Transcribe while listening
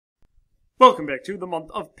Welcome back to the month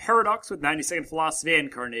of Paradox with 90-Second Philosophy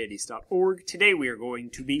and Carneades.org. Today we are going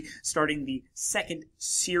to be starting the second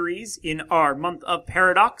series in our month of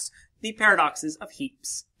Paradox, the paradoxes of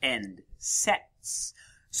heaps and sets.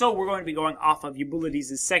 So we're going to be going off of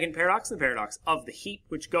Eubulides' second paradox, the paradox of the heap,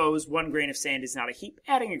 which goes, one grain of sand is not a heap.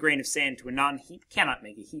 Adding a grain of sand to a non-heap cannot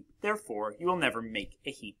make a heap. Therefore, you will never make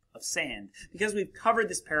a heap of sand. Because we've covered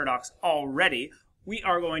this paradox already, we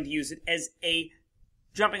are going to use it as a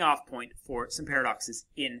jumping off point for some paradoxes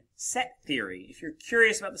in set theory. If you're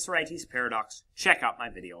curious about the sorites paradox, check out my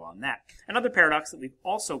video on that. Another paradox that we've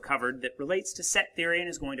also covered that relates to set theory and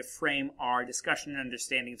is going to frame our discussion and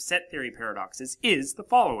understanding of set theory paradoxes is the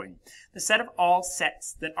following: the set of all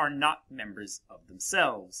sets that are not members of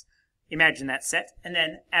themselves. Imagine that set and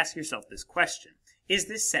then ask yourself this question: is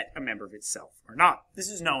this set a member of itself or not? This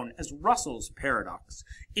is known as Russell's paradox.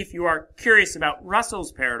 If you are curious about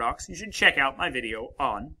Russell's paradox, you should check out my video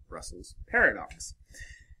on Russell's paradox.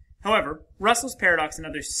 However, Russell's paradox and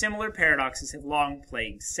other similar paradoxes have long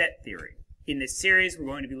plagued set theory. In this series, we're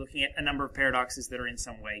going to be looking at a number of paradoxes that are in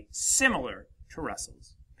some way similar to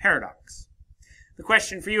Russell's paradox. The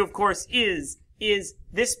question for you, of course, is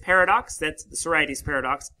this paradox, that's the sorites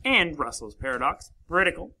paradox, and Russell's paradox,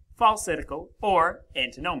 veridical, falsitical, or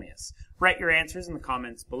antinomious? Write your answers in the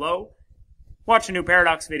comments below. Watch a new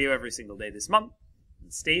paradox video every single day this month.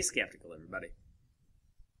 And stay skeptical, everybody.